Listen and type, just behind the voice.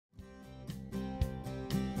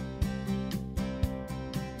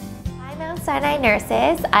Mount Sinai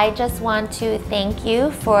nurses, I just want to thank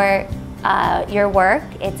you for your work.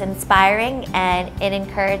 It's inspiring and it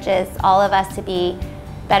encourages all of us to be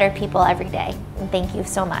better people every day. And thank you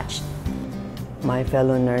so much. My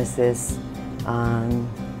fellow nurses, I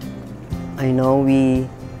know we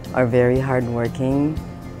are very hardworking,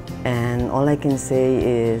 and all I can say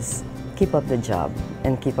is keep up the job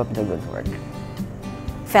and keep up the good work.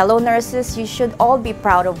 Fellow nurses, you should all be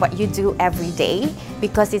proud of what you do every day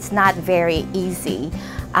because it's not very easy.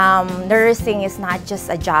 Nursing is not just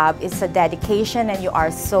a job, it's a dedication, and you are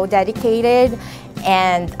so dedicated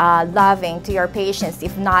and loving to your patients.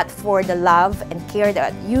 If not for the love and care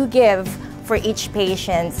that you give for each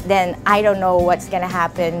patient, then I don't know what's going to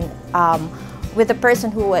happen with the person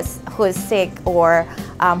who is sick or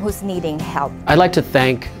who's needing help. I'd like to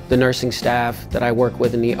thank the nursing staff that I work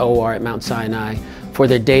with in the OR at Mount Sinai for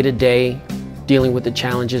their day-to-day dealing with the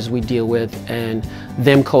challenges we deal with, and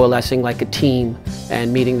them coalescing like a team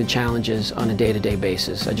and meeting the challenges on a day-to-day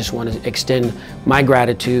basis. I just want to extend my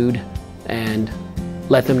gratitude and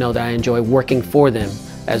let them know that I enjoy working for them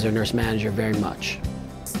as their nurse manager very much.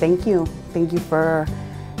 Thank you. Thank you for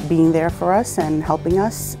being there for us and helping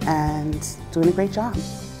us and doing a great job.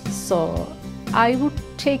 So I would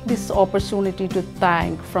take this opportunity to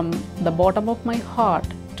thank from the bottom of my heart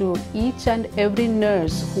to each and every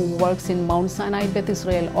nurse who works in Mount Sinai Beth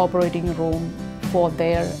Israel operating room for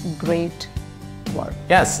their great work.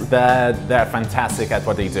 Yes, they're fantastic at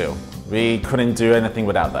what they do. We couldn't do anything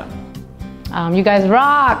without them. You guys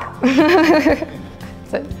rock!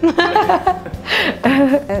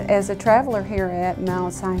 As a traveler here at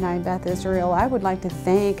Mount Sinai Beth Israel, I would like to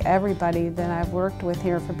thank everybody that I've worked with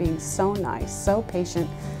here for being so nice, so patient,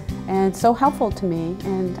 and so helpful to me.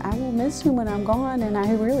 And I will miss you when I'm gone, and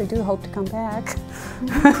I really do hope to come back.